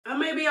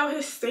may be out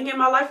here singing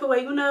my life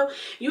away, you know.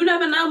 You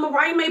never know,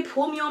 Mariah may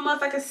pull me on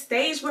motherfucking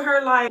stage with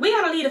her. Like, we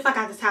gotta leave the fuck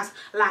out of this house,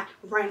 like,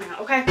 right now,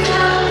 okay?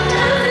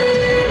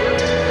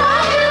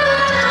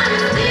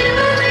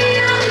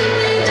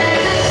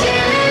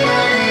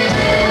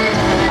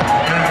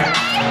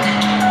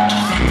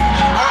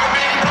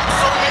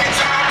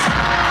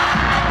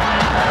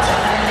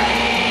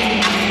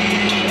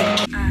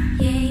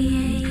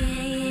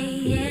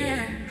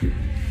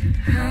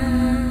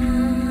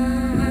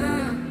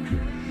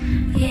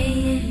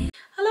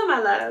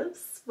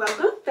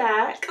 Welcome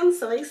back. I'm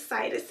so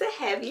excited to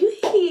have you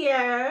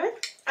here.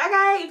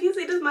 Okay, if you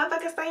see this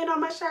motherfucker staying on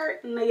my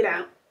shirt, no you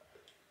don't.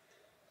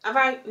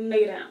 Alright, no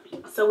you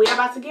don't. So we are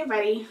about to get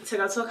ready to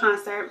go to a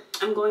concert.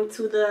 I'm going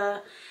to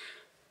the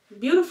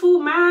Beautiful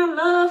Mind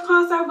Love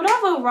concert,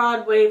 whatever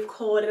Rod Wave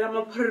called it. I'm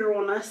gonna put it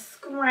on a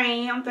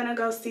screen. I'm gonna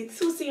go see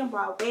Toosi and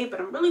Broadway,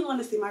 but I'm really going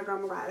to see my girl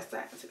Mariah,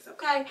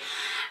 okay?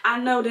 I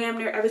know damn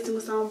near every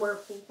single song word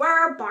for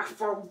word, bar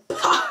for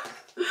bar.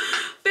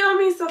 Feel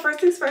me? So first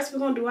things first, we're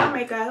gonna do our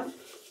makeup.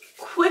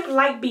 Quick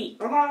light beat,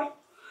 okay?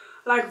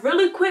 Like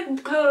really quick,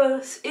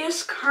 because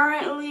it's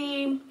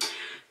currently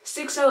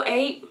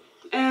 6:08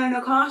 and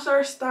the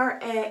concert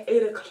start at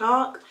 8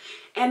 o'clock.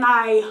 And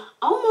I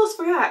almost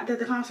forgot that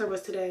the concert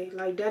was today.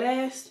 Like, dead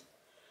ass.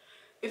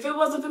 If it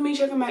wasn't for me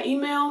checking my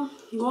email,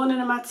 going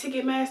into my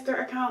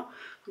Ticketmaster account,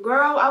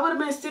 girl, I would have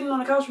been sitting on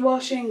the couch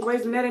watching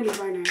Grey's Anatomy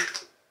right now.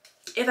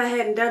 If I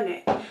hadn't done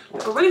that.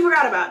 Like, I really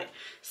forgot about it.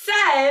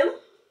 So,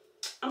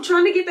 I'm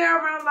trying to get there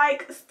around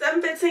like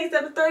 7:15,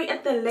 7:30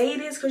 at the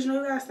latest. Because, you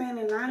know, you gotta stand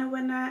in line and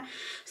whatnot.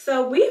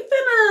 So, we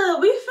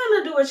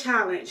finna do a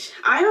challenge.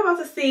 I'm about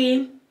to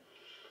see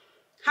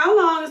how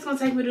long it's gonna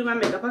take me to do my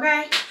makeup,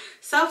 okay?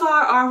 So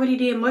far, I already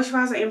did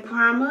moisturizer and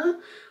primer.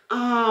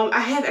 I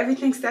have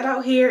everything set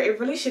out here. It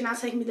really should not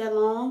take me that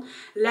long.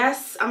 I'm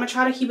gonna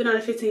try to keep it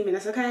under 15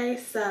 minutes, okay?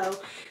 So,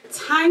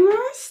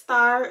 timer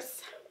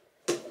starts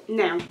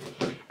now.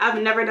 I've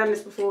never done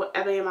this before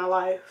ever in my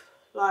life.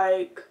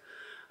 Like,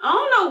 I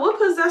don't know what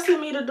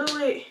possessing me to do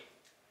it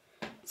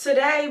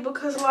today,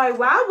 because like,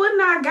 why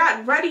wouldn't I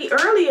got ready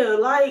earlier?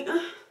 Like,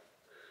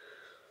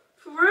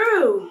 for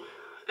real.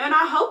 And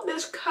I hope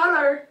this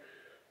color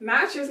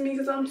matches me,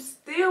 because I'm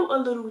still a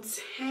little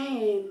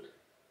tan.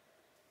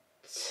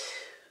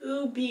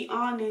 To be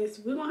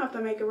honest, we're gonna have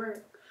to make it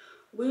work.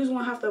 We just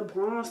gonna have to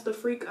bronze the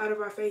freak out of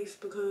our face,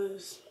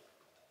 because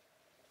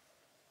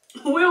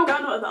we don't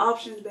got no other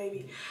options,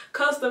 baby.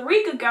 Costa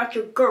Rica got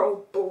your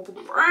girl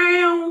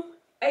brown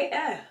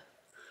AF.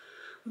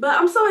 But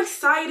I'm so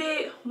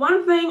excited.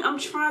 One thing I'm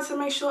trying to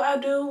make sure I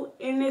do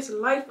in this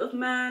life of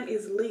mine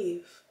is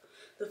live.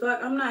 The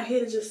fuck, I'm not here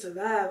to just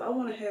survive. I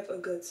want to have a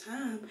good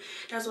time.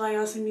 That's why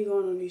y'all see me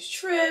going on these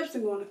trips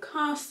and going to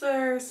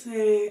concerts,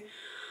 and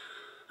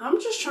I'm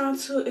just trying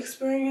to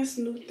experience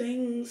new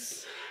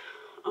things.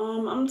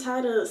 I'm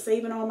tired of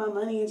saving all my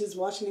money and just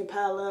watching it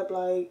pile up.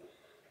 Like,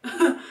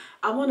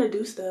 I want to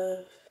do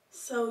stuff.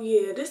 So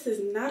yeah, this is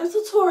not a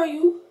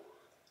tutorial.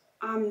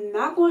 I'm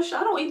not going to show.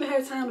 I don't even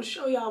have time to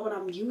show y'all what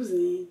I'm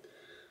using.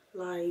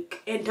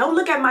 Like, and don't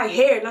look at my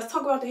hair. Let's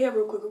talk about the hair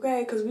real quick,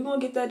 okay? Because we're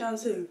going to get that done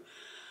too.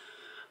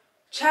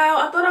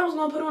 Child, I thought I was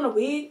going to put on a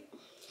wig,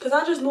 because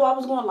I just knew I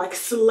was going to like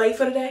slay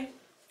for the day.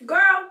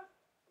 Girl.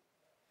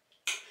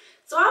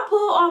 So I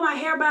pull all my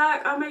hair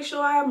back. I make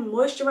sure I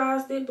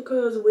moisturized it,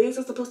 because wigs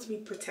are supposed to be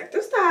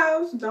protective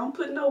styles. Don't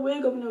put no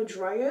wig over no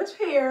dry ass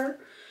hair.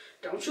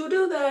 Don't you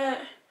do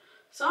that.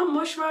 So I'm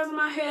moisturizing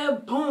my hair.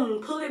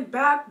 Boom. Pull it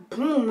back.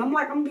 Boom. I'm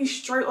like, I'm going to be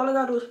straight. All I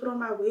got to do is put on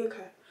my wig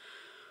hat.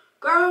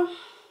 Girl,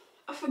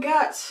 I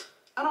forgot.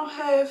 I don't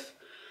have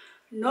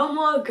no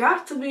more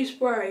got to be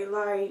spray.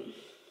 Like,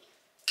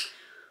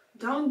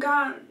 don't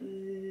got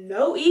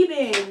no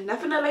even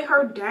nothing to lay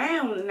her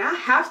down. And I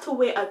have to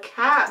wear a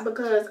cap,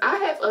 because I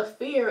have a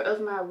fear of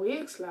my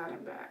wig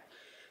sliding back.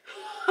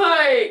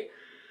 Like,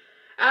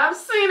 I've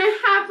seen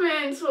it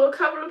happen to a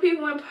couple of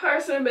people in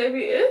person,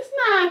 baby. It's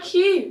not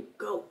cute.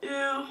 Go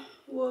in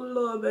with a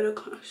little bit of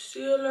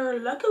concealer.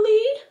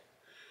 Luckily,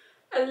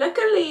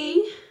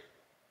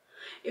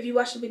 if you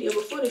watched the video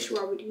before this, you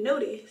already know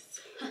this.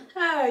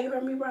 You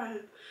heard me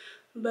right.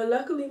 But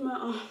luckily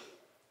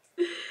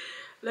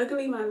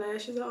my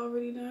lashes are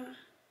already done.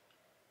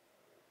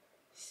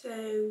 So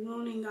we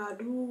don't even gotta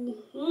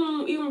do,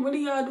 even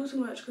really gotta do too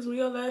much, because when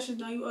your lashes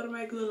done, you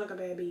automatically look like a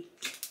bad bee.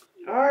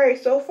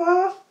 Alright, so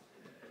far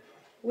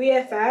we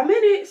at 5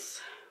 minutes.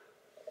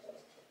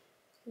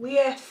 We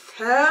at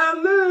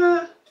 5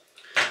 minutes.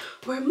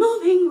 We're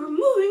moving.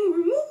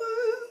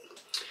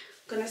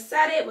 Gonna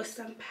set it with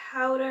some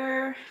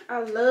powder. I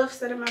love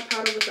setting my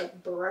powder with a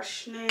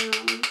brush now.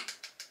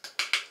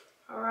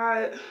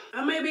 Alright,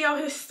 I may be out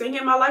here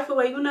singing my life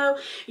away, you know.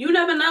 You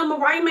never know,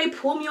 Mariah may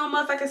pull me on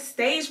motherfucking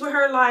stage with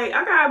her. Like,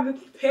 I gotta be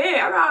prepared.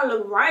 I gotta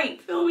look right,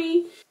 feel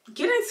me?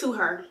 Get into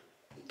her.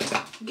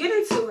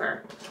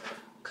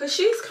 Because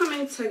she's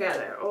coming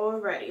together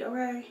already,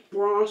 okay?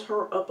 Bronze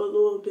her up a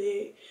little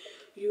bit,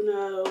 you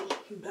know.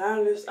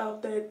 Balance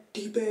out that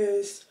deep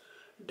ass,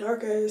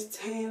 dark ass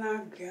tan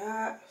I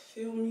got,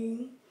 feel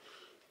me?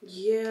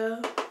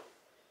 Yeah.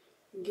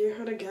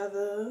 her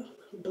together,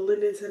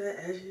 blend into the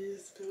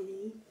edges, feel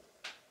me?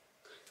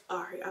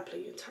 Alright, I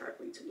play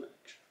entirely too much.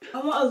 I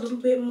want a little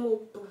bit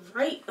more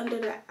bright under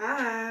the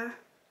eye.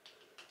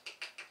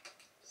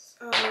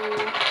 So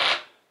I'm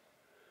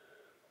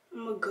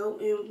gonna go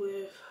in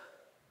with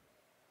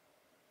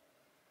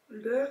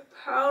this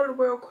powder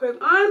real quick.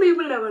 I ain't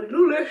even never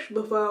do this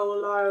before.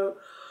 Like,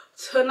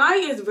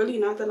 tonight is really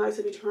not the night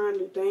to be trying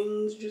new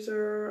things,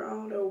 Jaterra. I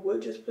don't know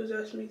what just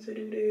possessed me to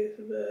do this,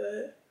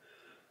 but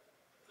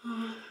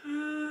I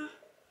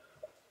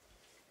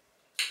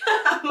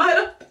might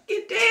have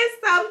did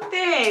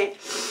something.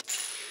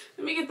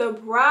 Let me get the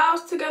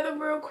brows together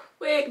real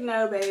quick.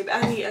 No, babe,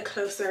 I need a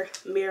closer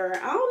mirror.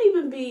 I don't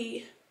even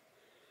be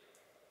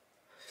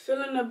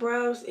filling the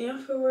brows in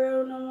for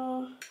real no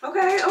more.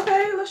 Okay,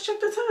 let's check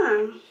the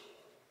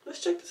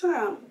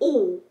time.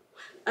 Ooh,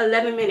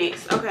 11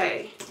 minutes.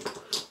 Okay,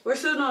 we're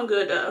still doing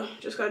good though.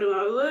 Just gotta do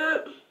my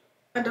lip.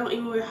 I don't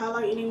even wear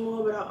highlight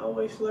anymore, but I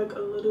always like a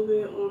little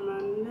bit on my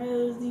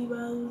nosy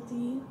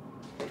bosy.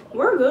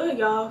 We're good,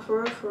 y'all,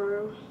 for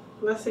real.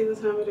 Let's see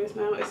what time it is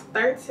now. It's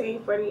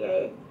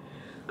 13:48.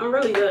 I'm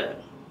really good.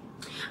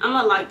 I'm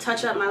gonna like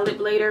touch up my lip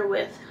later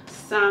with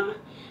some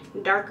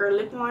darker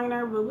lip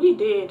liner, but we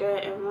did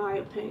that in my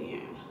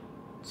opinion.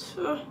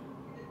 So,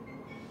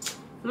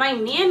 my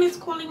man is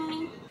calling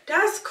me.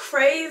 That's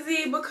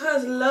crazy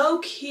because low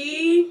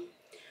key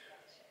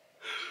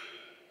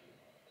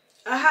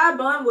a high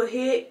bun would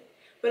hit,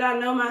 but I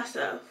know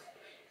myself.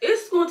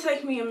 It's gonna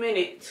take me a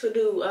minute to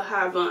do a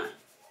high bun.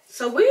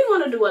 So we're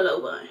gonna do a low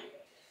bun.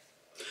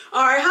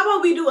 Alright, how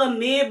about we do a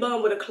mid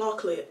bun with a claw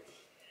clip?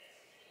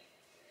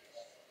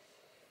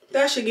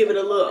 That should give it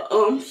a little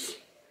oomph.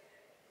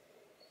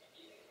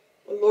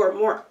 A little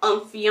more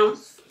umph.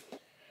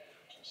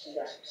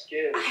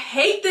 I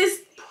hate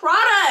this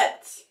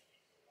product.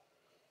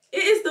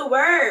 It is the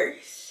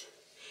worst.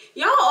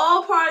 Y'all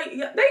all probably, you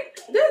know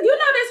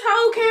this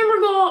whole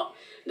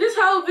this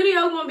whole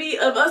video gonna be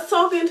of us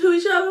talking to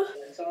each other.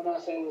 Someone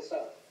else say what's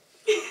up.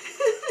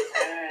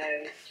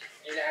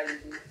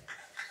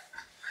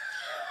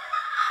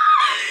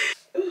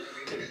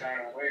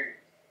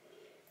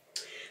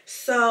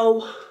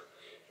 So,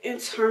 in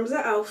terms of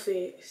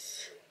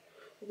outfits,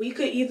 we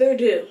could either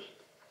do,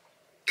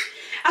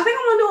 I think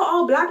I'm gonna do an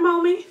all black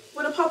moment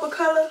with a pop of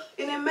color,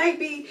 and it might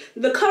be,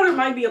 the color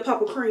might be a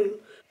pop of cream.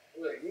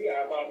 Look, you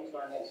gotta buy me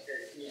my next pair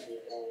of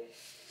sneakers,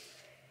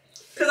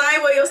 cause I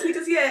ain't wear your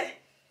sneakers yet.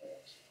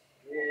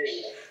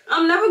 yeah.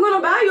 I'm never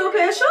gonna buy you a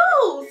pair of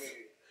shoes.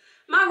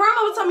 My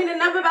grandma told me to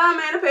never buy a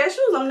man a pair of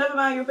shoes. I'm never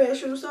buying you a pair of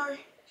shoes, sorry.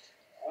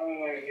 I don't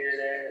want to hear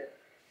that.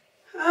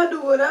 I'll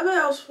do whatever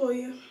else for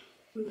you.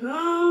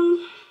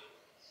 I'm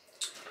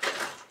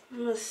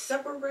gonna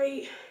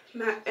separate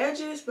my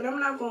edges, but I'm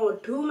not gonna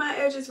do my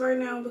edges right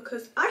now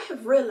because I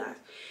have realized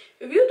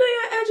if you do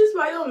your edges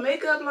by your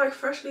makeup like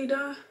freshly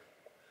done,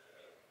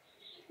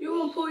 you're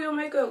gonna pull your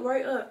makeup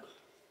right up,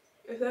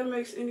 if that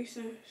makes any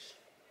sense.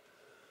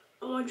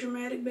 I want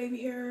dramatic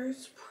baby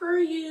hairs per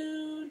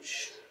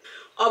huge.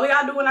 All we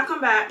gotta do when I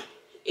come back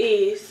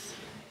is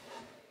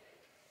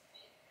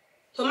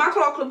put my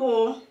claw clip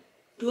on,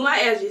 do my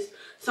edges.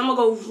 So I'm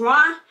gonna go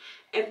run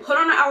and put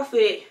on the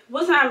outfit.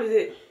 What time is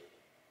it?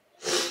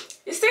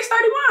 It's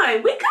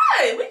 6:31. We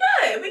good.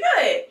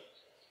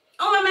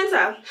 On my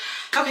mental.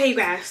 Okay, you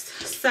guys.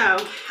 So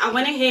I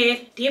went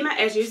ahead, did my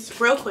edges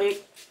real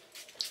quick.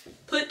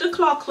 Put the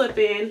claw clip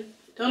in.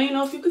 Don't even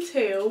know if you could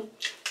tell.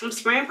 I'm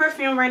spraying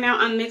perfume right now.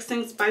 I'm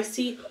mixing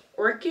Spicy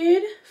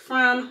Orchid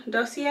from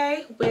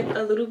Dossier with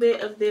a little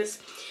bit of this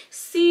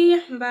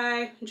C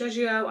by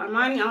Giorgio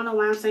Armani. I don't know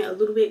why I'm saying a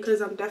little bit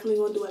because I'm definitely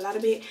going to do a lot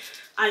of it.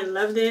 I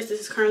love this. This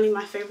is currently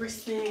my favorite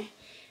scent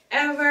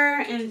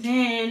ever. And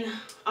then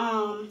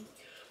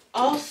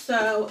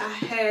also I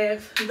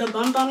have the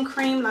Bum Bum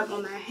cream like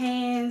on my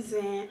hands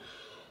and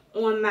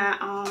on my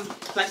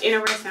like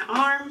inner wrist and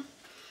arm.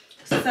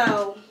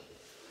 So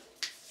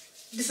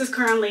this is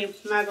currently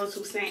my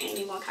go-to scent, and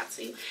you won't have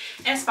to.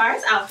 As far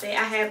as outfit,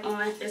 I have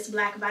on this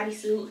black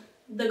bodysuit.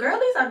 The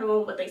girlies are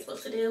doing what they're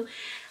supposed to do.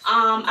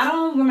 I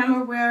don't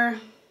remember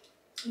where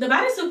the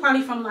bodysuit,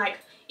 probably from like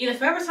either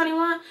Forever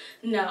 21.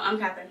 No, I'm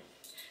capping.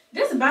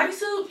 This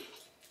bodysuit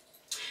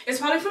is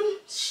probably from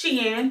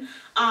Shein.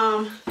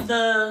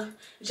 The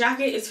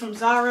jacket is from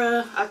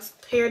Zara. I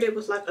paired it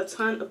with like a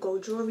ton of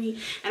gold jewelry,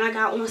 and I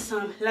got on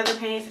some leather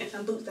pants and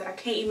some boots that I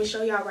can't even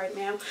show y'all right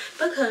now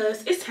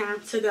because it's time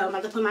to go. I'm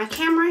about to put my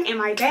camera in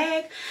my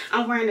bag.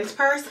 I'm wearing this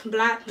purse,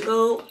 black,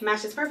 gold,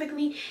 matches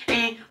perfectly,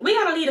 and we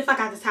gotta leave the fuck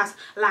out of this house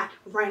like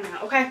right now,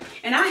 okay?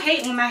 And I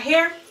hate when my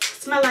hair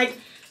smell like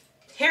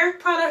hair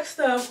products,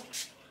 so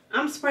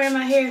I'm spraying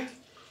my hair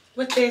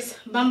with this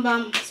Bum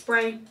Bum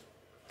spray,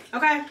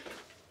 okay?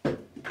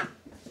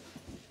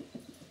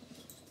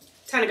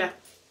 Time to go.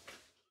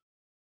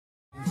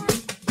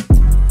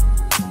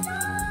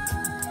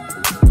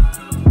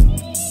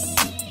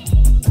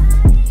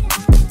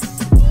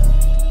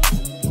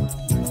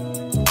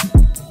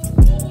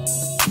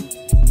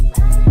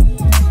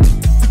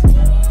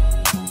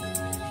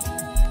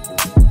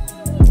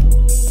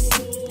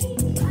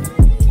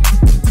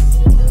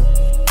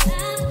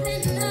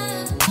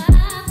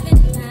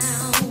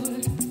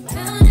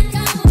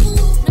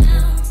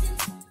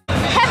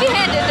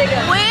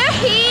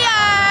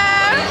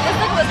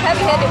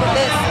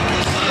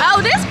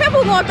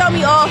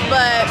 me off,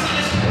 but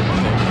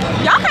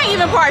y'all can't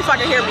even probably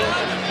fucking hear me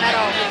at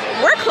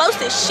all. We're close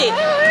as shit.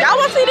 Y'all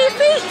want to see these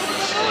seats?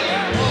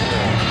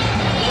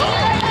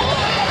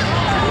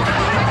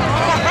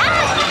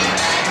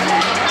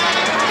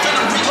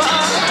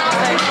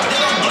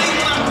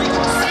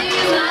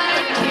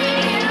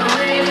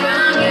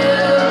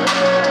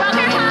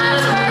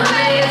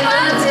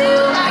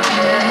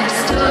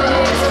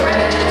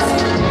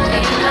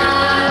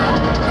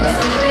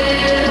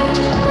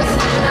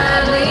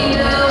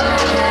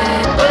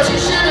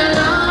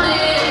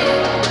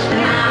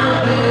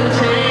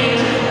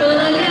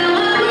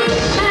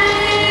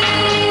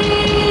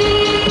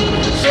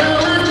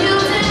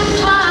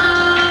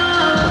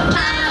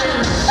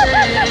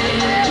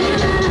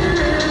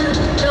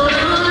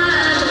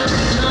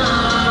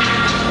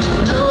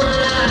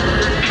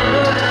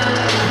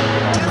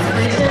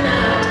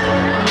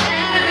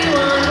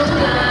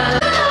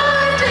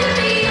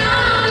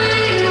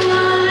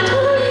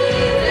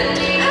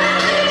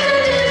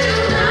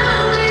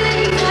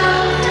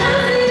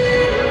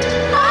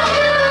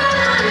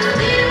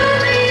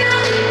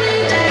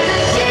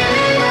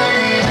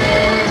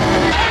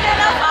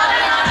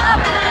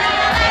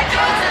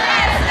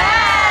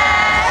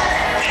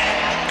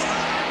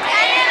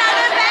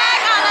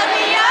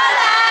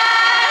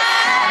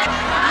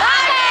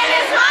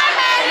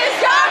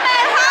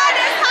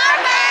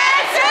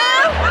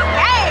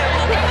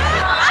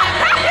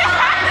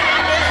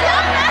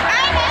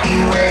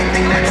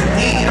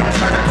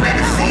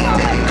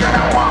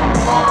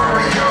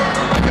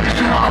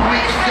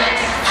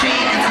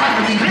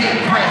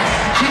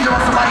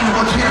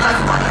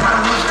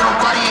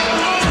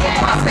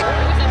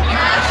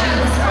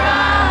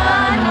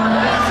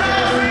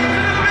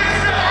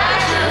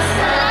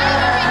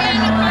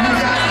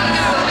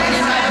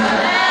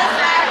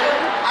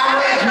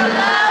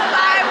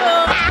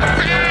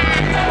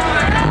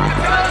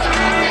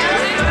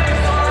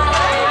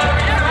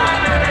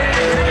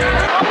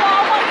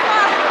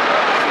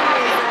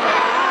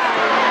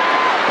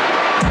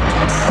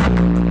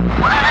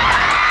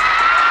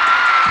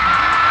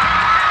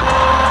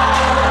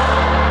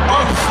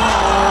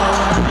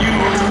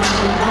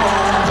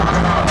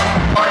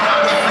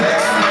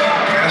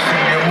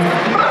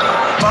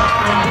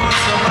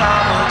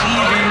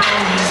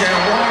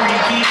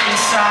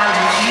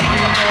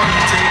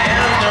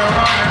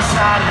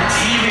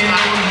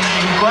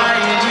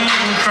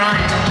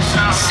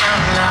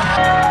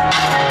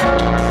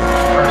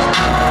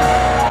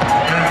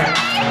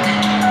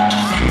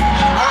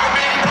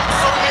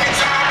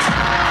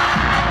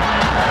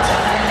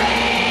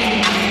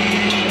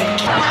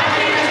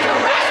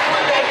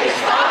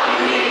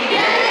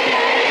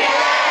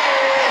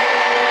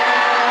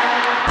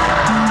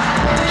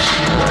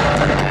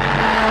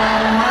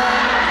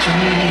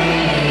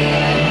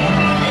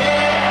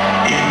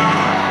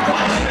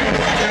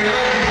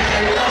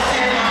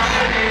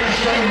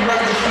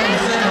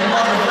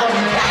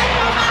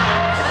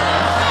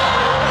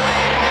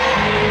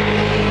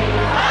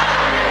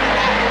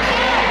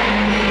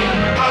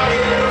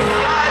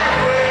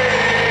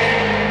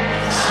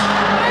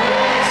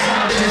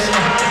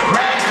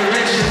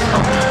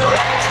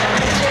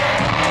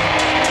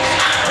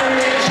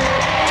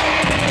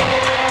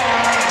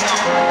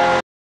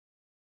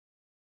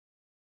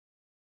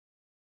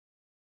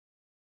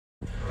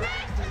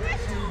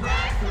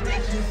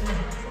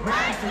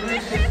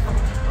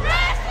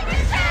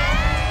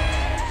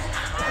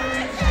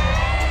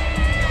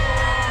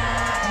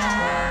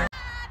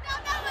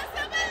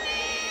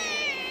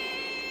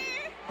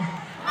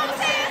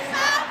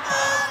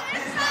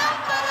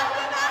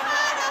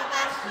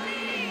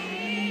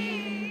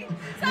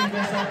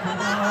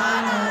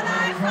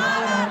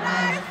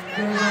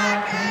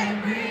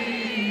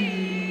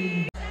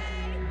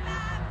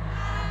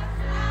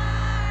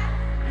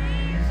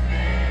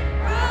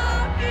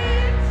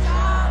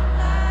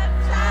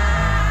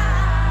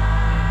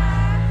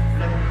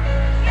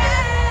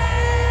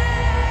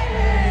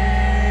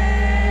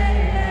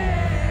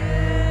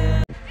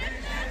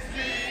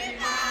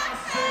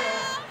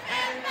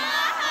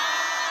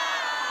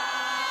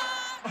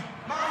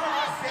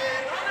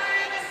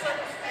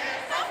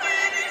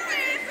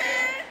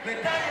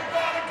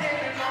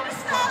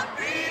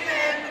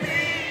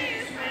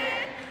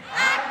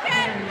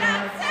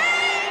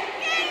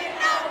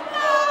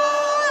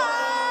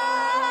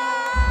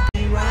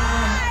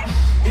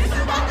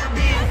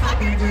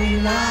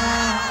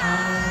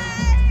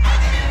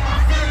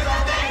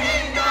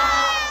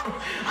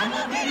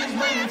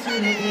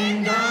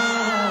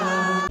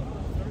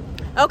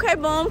 Okay,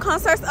 boom,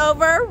 concert's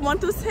over. 1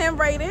 through 10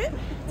 rated.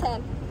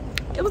 10.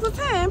 It was a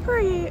 10,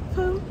 period.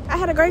 I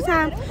had a great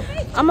time.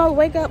 I'm gonna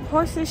wake up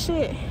horse and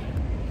shit.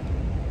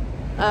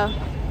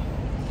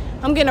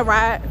 I'm getting a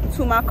ride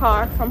to my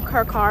car from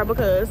her car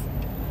because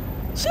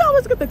she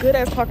always get the good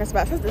ass parking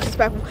spots. That's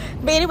disrespectful.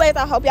 But anyways,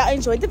 I hope y'all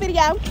enjoyed the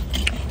video.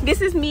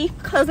 This is me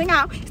closing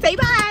out. Say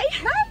bye.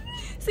 Bye.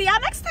 See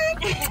y'all next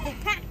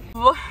time.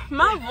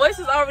 My voice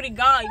is already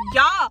gone.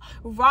 Y'all,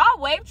 Raw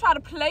Wave tried to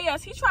play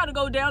us. He tried to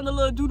go down the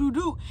little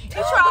doo-doo-doo. He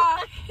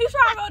tried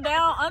to go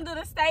down under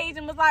the stage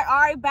and was like, all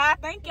right, bye,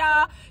 thank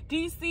y'all,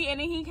 DC. And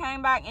then he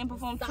came back and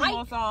performed 2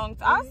 more songs.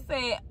 I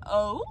said,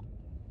 oh,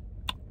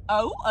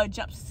 a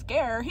jump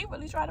scare. He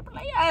really tried to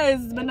play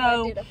us. But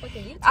no,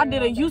 I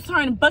did a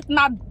U-turn and bucked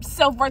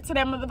myself right to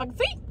that motherfucking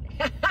seat.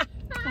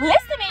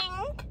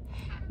 Listening.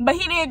 But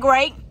he did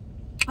great.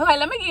 Okay,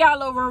 let me give y'all a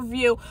little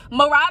review.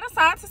 Mariah the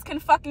Scientist can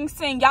fucking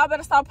sing. Y'all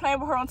better stop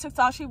playing with her on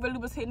TikTok. She really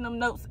was hitting them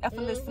notes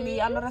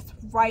effortlessly. I know that's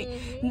right.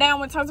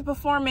 Now, in terms of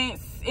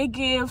performance, it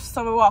gives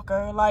Summer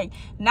Walker. Like,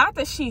 not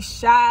that she's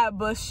shy,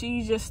 but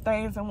she just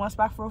stands in one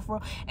spot for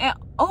real. And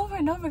over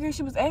and over again,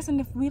 she was asking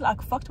if we,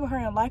 like, fucked with her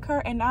and like her.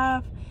 And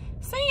I've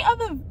seen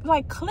other,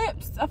 like,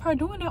 clips of her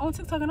doing that on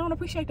TikTok. And I don't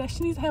appreciate that.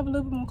 She needs to have a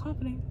little bit more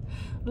confidence.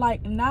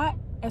 Like, not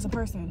as a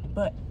person,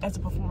 but as a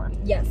performer.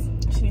 Yes.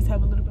 She needs to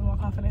have a little bit more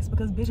confidence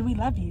because, bitch, we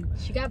love you.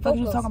 She got vocals.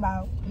 What are you talking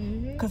about?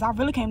 Because I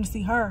really came to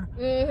see her.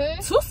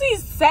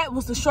 Toosi's set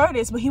was the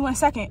shortest, but he went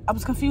second. I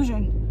was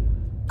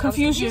confusion.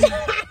 Confusion.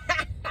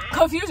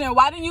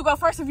 Why didn't you go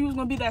first if you was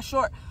going to be that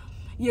short?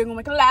 You're going to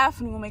make a laugh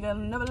and you're going to make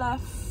another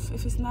laugh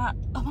if it's not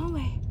a long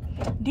way.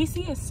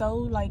 DC is so,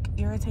 like,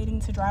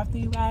 irritating to drive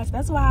through, you guys.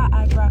 That's why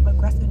I drive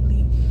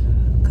aggressively.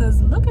 Because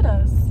look at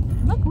us.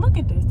 Look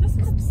at this. This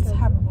is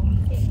terrible.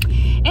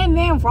 And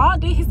then Raw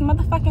did his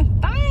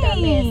motherfucking thing. That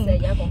man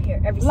said y'all gonna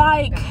hear every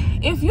like,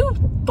 if you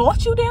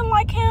thought you didn't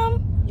like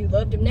him, you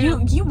loved him now.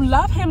 You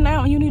love him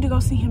now, and you need to go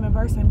see him in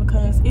person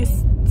because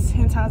it's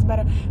 10 times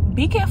better.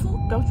 Be careful.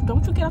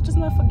 Don't you get out this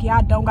motherfucker.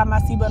 Y'all don't got my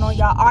seatbelt on,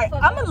 y'all. All right,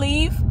 I'm gonna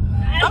leave.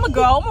 I'm gonna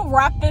go. I'm gonna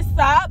wrap this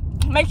up.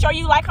 Make sure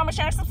you like, comment,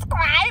 share, and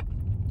subscribe.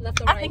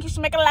 Left or right? I think you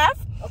should make a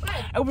laugh.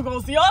 Okay. And we're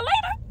gonna see y'all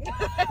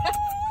later.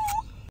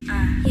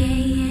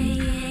 Yeah.